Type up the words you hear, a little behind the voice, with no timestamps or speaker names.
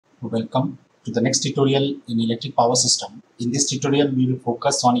Welcome to the next tutorial in electric power system. In this tutorial, we will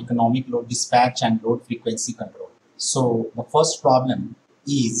focus on economic load dispatch and load frequency control. So the first problem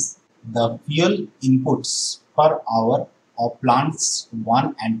is the fuel inputs per hour of plants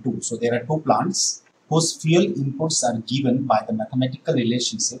 1 and 2. So there are two plants whose fuel inputs are given by the mathematical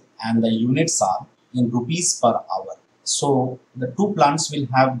relationship and the units are in rupees per hour. So the two plants will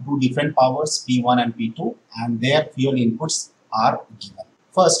have two different powers P1 and P2 and their fuel inputs are given.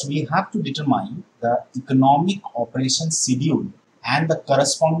 First, we have to determine the economic operation schedule and the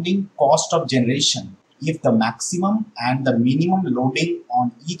corresponding cost of generation if the maximum and the minimum loading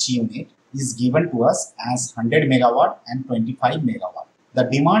on each unit is given to us as 100 megawatt and 25 megawatt. The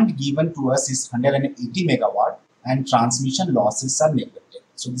demand given to us is 180 megawatt and transmission losses are neglected.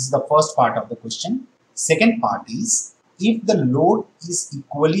 So this is the first part of the question. Second part is, if the load is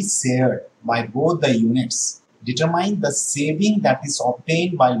equally shared by both the units, determine the saving that is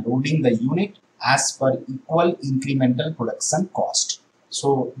obtained by loading the unit as per equal incremental production cost.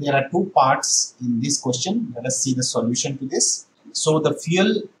 So there are two parts in this question. Let us see the solution to this. So the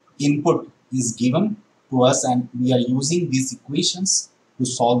fuel input is given to us and we are using these equations to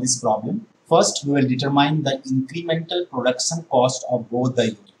solve this problem. First, we will determine the incremental production cost of both the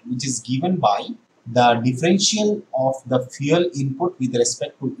unit, which is given by the differential of the fuel input with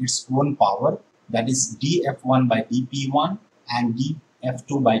respect to its own power, that is dF1 by dP1 and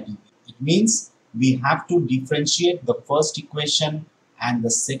dF2 by dP. It means we have to differentiate the first equation and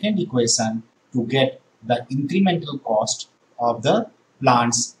the second equation to get the incremental cost of the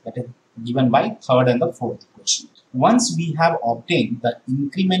plants that is given by third and the fourth equation. Once we have obtained the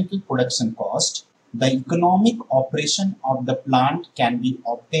incremental production cost, the economic operation of the plant can be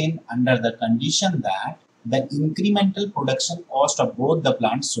obtained under the condition that the incremental production cost of both the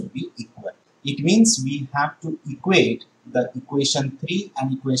plants should be equal. It means we have to equate the equation 3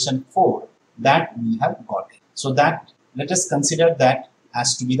 and equation 4 that we have gotten. So that let us consider that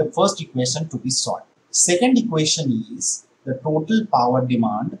as to be the first equation to be solved. Second equation is the total power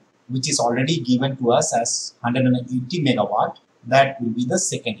demand, which is already given to us as 180 megawatt. That will be the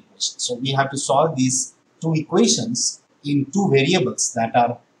second equation. So we have to solve these two equations in two variables that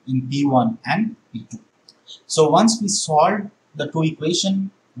are in P1 and P2. So once we solve the two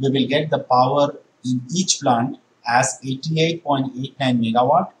equations, we will get the power in each plant as 88.89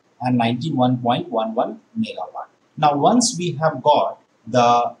 megawatt and 91.11 megawatt. Now once we have got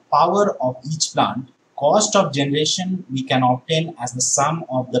the power of each plant, cost of generation we can obtain as the sum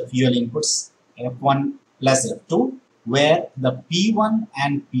of the fuel inputs F1 plus F2, where the P1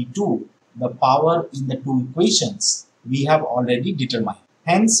 and P2, the power in the two equations, we have already determined.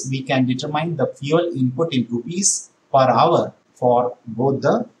 Hence, we can determine the fuel input in rupees per hour for both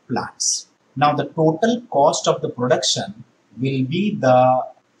the plants. Now, the total cost of the production will be the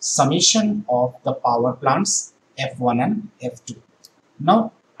summation of the power plants F1 and F2.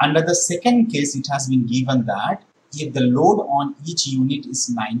 Now, under the second case, it has been given that if the load on each unit is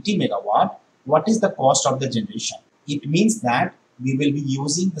 90 megawatt, what is the cost of the generation? It means that we will be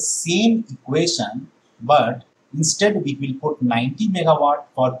using the same equation, but instead we will put 90 megawatt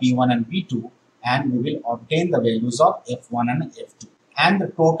for P1 and P2 and we will obtain the values of F1 and F2. And the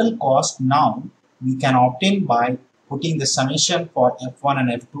total cost now we can obtain by putting the summation for F1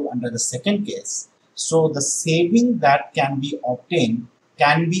 and F2 under the second case. So the saving that can be obtained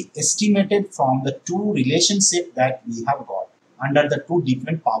can be estimated from the two relationships that we have got under the two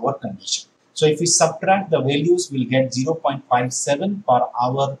different power conditions. So if we subtract the values, we'll get 0.57 per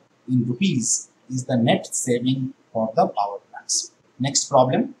hour in rupees is the net saving for the power plants. Next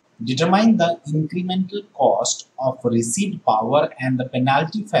problem, determine the incremental cost of received power and the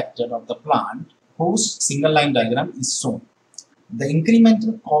penalty factor of the plant whose single line diagram is shown. The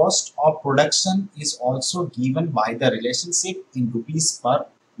incremental cost of production is also given by the relationship in rupees per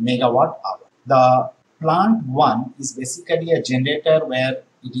megawatt hour. The plant 1 is basically a generator where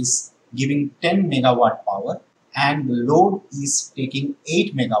it is giving 10 megawatt power and the load is taking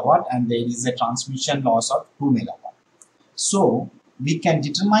 8 megawatt and there is a transmission loss of 2 megawatt. So we can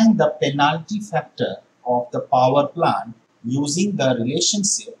determine the penalty factor of the power plant using the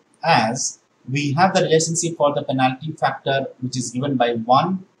relationship as we have the relationship for the penalty factor which is given by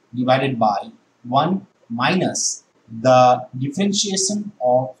 1 divided by 1 minus the differentiation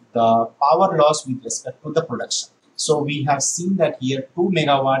of the power loss with respect to the production. So we have seen that here 2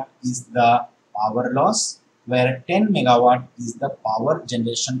 megawatt is the power loss, where 10 megawatt is the power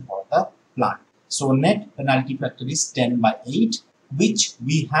generation for the plant. So net penalty factor is 10 by 8, which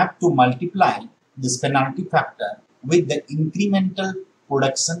we have to multiply this penalty factor with the incremental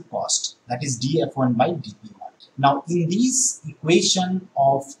production cost, that is dF1 by dP1. Now in this equation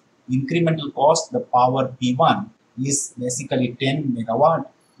of incremental cost, the power P1 is basically 10 megawatt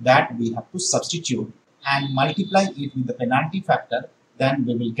that we have to substitute and multiply it with the penalty factor, then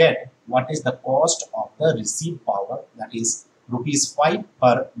we will get what is the cost of the received power, that is rupees 5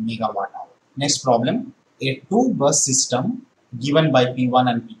 per megawatt hour. Next problem, a two-bus system given by P1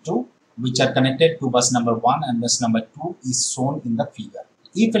 and P2 which are connected to bus number 1 and bus number 2 is shown in the figure.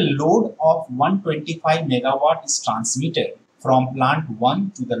 If a load of 125 megawatt is transmitted from plant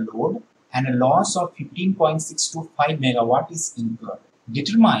 1 to the load and a loss of 15.625 megawatt is incurred,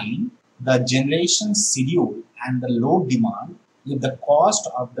 determine the generation schedule and the load demand if the cost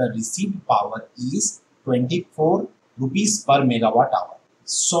of the received power is 24 rupees per megawatt hour.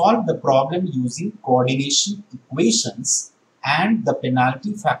 Solve the problem using coordination equations and the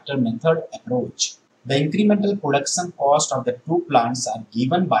penalty factor method approach. The incremental production cost of the two plants are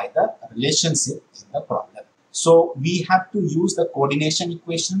given by the relationship in the problem. So we have to use the coordination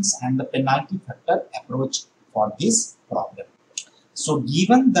equations and the penalty factor approach for this problem. So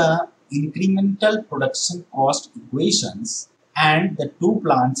given the incremental production cost equations and the two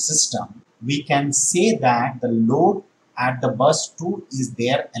plant system, we can say that the load at the bus 2 is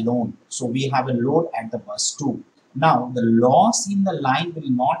there alone. So we have a load at the bus 2. Now the loss in the line will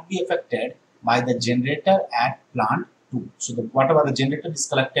not be affected by the generator at plant 2. So whatever the generator is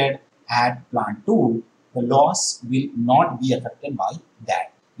collected at plant 2, the loss will not be affected by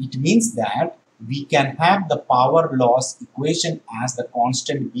that. It means that we can have the power loss equation as the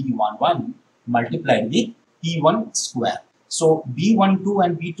constant B11 multiplied with P1 square. So B12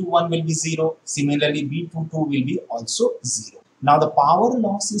 and B21 will be 0. Similarly, B22 will be also 0. Now the power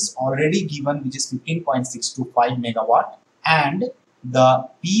loss is already given, which is 15.625 megawatt, and the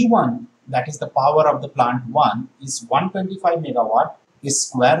P1, that is the power of the plant 1, is 125 megawatt is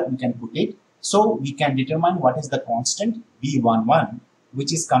square, we can put it. So we can determine what is the constant B11,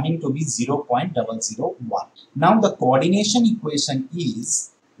 which is coming to be 0.001. Now the coordination equation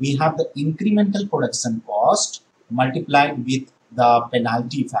is, we have the incremental production cost multiplied with the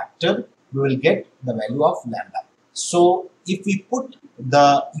penalty factor, we will get the value of lambda. So if we put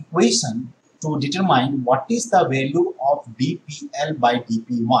the equation to determine what is the value of dPL by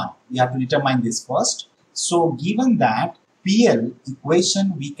dP1, we have to determine this first. So given that PL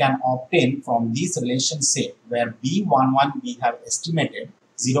equation we can obtain from this relationship where B11 we have estimated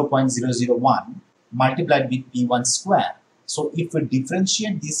 0.001 multiplied with P1 square. So if we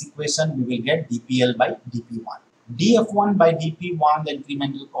differentiate this equation, we will get dPL by dP1. dF1 by dP1, the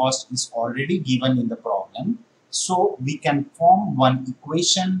incremental cost is already given in the problem. So we can form one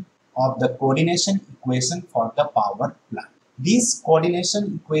equation of the coordination equation for the power plant. This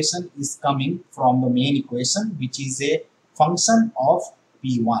coordination equation is coming from the main equation, which is a function of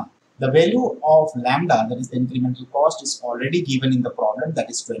P1. The value of lambda, that is the incremental cost, is already given in the problem, that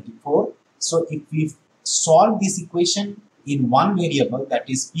is 24. So if we solve this equation in one variable, that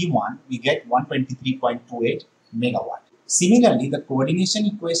is P1, we get 123.28 megawatt. Similarly, the coordination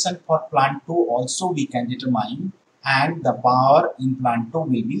equation for plant 2 also we can determine, and the power in plant 2 will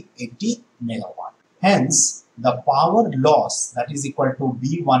be 80 megawatt. Hence, the power loss, that is equal to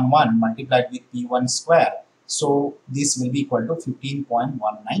B11 multiplied with P1 square. So this will be equal to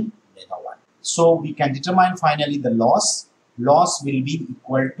 15.19 megawatt. So we can determine finally the loss. Loss will be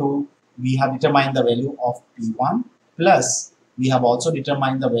equal to, we have determined the value of P1 plus we have also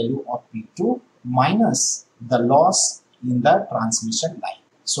determined the value of P2 minus the loss in the transmission line.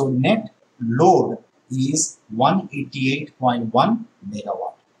 So net load is 188.1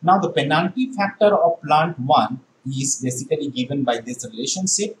 megawatt. Now the penalty factor of plant 1 is basically given by this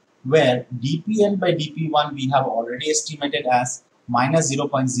relationship where dPL by dP1 we have already estimated as minus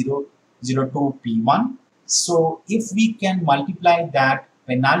 0.002 P1. So if we can multiply that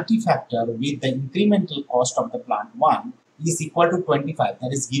penalty factor with the incremental cost of the plant 1 is equal to 25,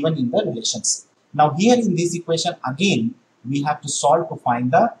 that is given in the relationship. Now here in this equation again we have to solve to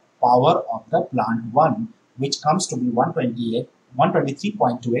find the power of the plant 1, which comes to be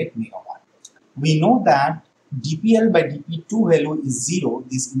 123.28 megawatt. We know that dPL by dP2 value is 0.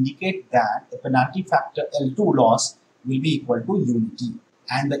 This indicates that the penalty factor L2 loss will be equal to unity,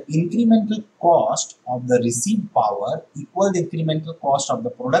 and the incremental cost of the received power equal the incremental cost of the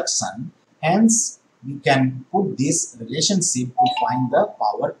production. Hence we can put this relationship to find the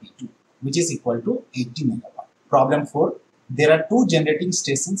power P2, which is equal to 80 megawatt. Problem 4. There are two generating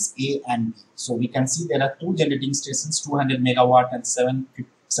stations A and B. So we can see there are two generating stations, 200 megawatt and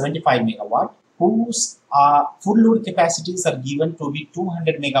 75 megawatt, whose full load capacities are given to be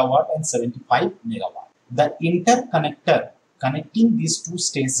 200 megawatt and 75 megawatt. The interconnector connecting these two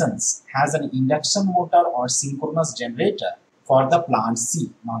stations has an induction motor or synchronous generator for the plant C.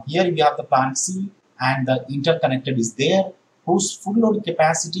 Now here we have the plant C and the interconnected is there whose full load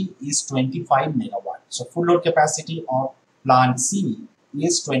capacity is 25 megawatt. So full load capacity of plant C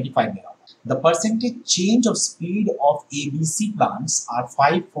is 25 megawatt. The percentage change of speed of ABC plants are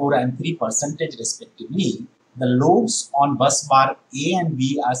 5, 4 and 3% respectively. The loads on bus bar A and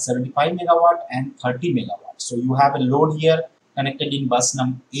B are 75 megawatt and 30 megawatt. So you have a load here connected in bus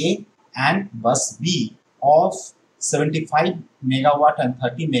number A and bus B of 75 megawatt and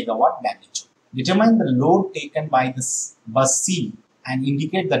 30 megawatt magnitude. Determine the load taken by this bus C and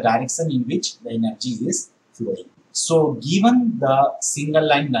indicate the direction in which the energy is flowing. So given the single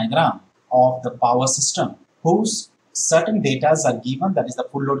line diagram of the power system whose certain data are given, that is the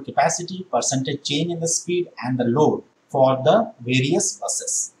full load capacity, percentage change in the speed and the load for the various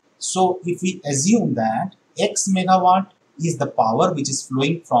buses. So if we assume that X megawatt is the power which is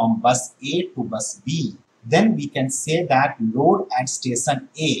flowing from bus A to bus B, then we can say that load at station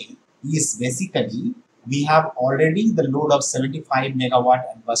A is basically, we have already the load of 75 megawatt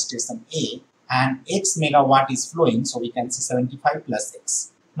at bus station A and X megawatt is flowing, so we can say 75 plus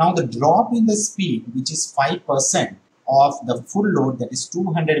X. Now the drop in the speed, which is 5% of the full load, that is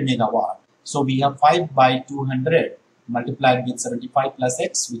 200 megawatt. So we have 5 by 200 multiplied with 75 plus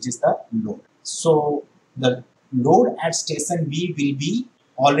X, which is the load. So the load at station B will be,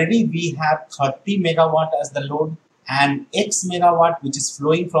 already we have 30 megawatt as the load and X megawatt which is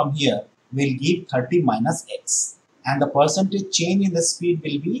flowing from here will give 30 minus X. And the percentage change in the speed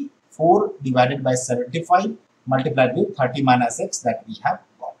will be 4 divided by 75 multiplied with 30 minus X that we have.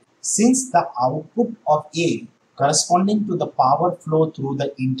 Since the output of A corresponding to the power flow through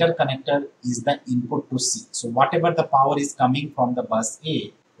the interconnector is the input to C. So whatever the power is coming from the bus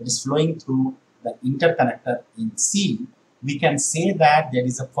A, it is flowing through the interconnector in C, we can say that there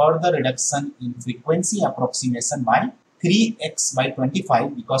is a further reduction in frequency approximation by 3x by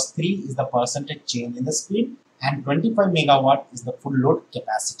 25 because 3 is the percentage change in the speed and 25 megawatt is the full load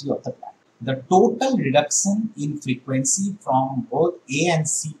capacity of the plant. The total reduction in frequency from both A and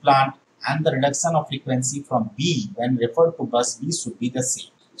C plant and the reduction of frequency from B when referred to bus B should be the same.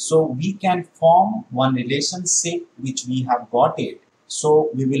 So we can form one relationship which we have got it.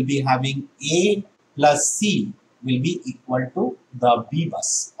 So we will be having A plus C will be equal to the B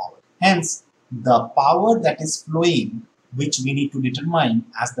bus power. Hence, the power that is flowing which we need to determine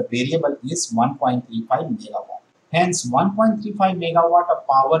as the variable is 1.35 megawatt. Hence, 1.35 megawatt of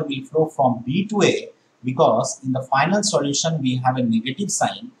power will flow from B to A because in the final solution we have a negative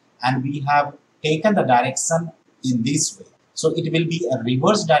sign and we have taken the direction in this way. So it will be a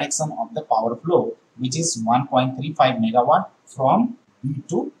reverse direction of the power flow which is 1.35 megawatt from B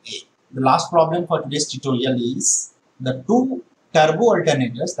to A. The last problem for today's tutorial is the two turbo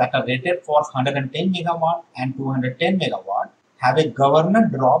alternators that are rated for 110 megawatt and 210 megawatt have a governor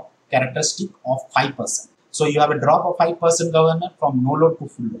drop characteristic of 5%. So you have a drop of 5% governor from no load to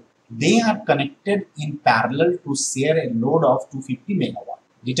full load. They are connected in parallel to share a load of 250 megawatt.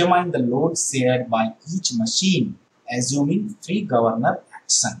 Determine the load shared by each machine assuming free governor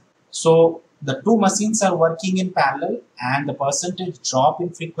action. So the two machines are working in parallel and the percentage drop in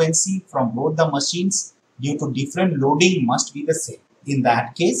frequency from both the machines due to different loading must be the same. In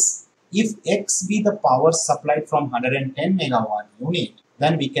that case, if X be the power supplied from 110 megawatt unit,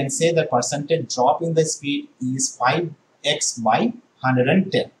 then we can say the percentage drop in the speed is 5x by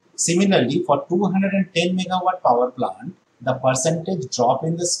 110. Similarly, for 210 megawatt power plant, the percentage drop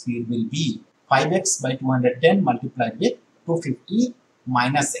in the speed will be 5x by 210 multiplied with 250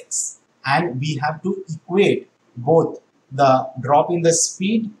 minus x. And we have to equate both the drop in the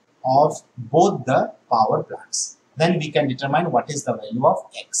speed of both the power plants. Then we can determine what is the value of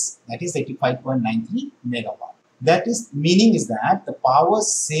x, that is 85.93 megawatt. That is meaning is that the power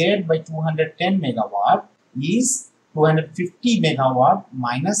shared by 210 megawatt is 250 megawatt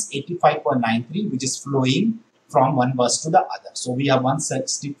minus 85.93 which is flowing from one bus to the other. So we have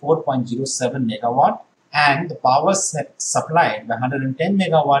 164.07 megawatt and the power supplied by 110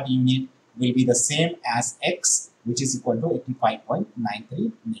 megawatt unit will be the same as x which is equal to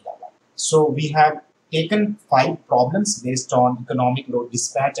 85.93 megawatt. So we have taken 5 problems based on economic load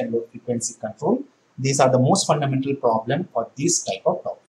dispatch and load frequency control. These are the most fundamental problem for this type of topic.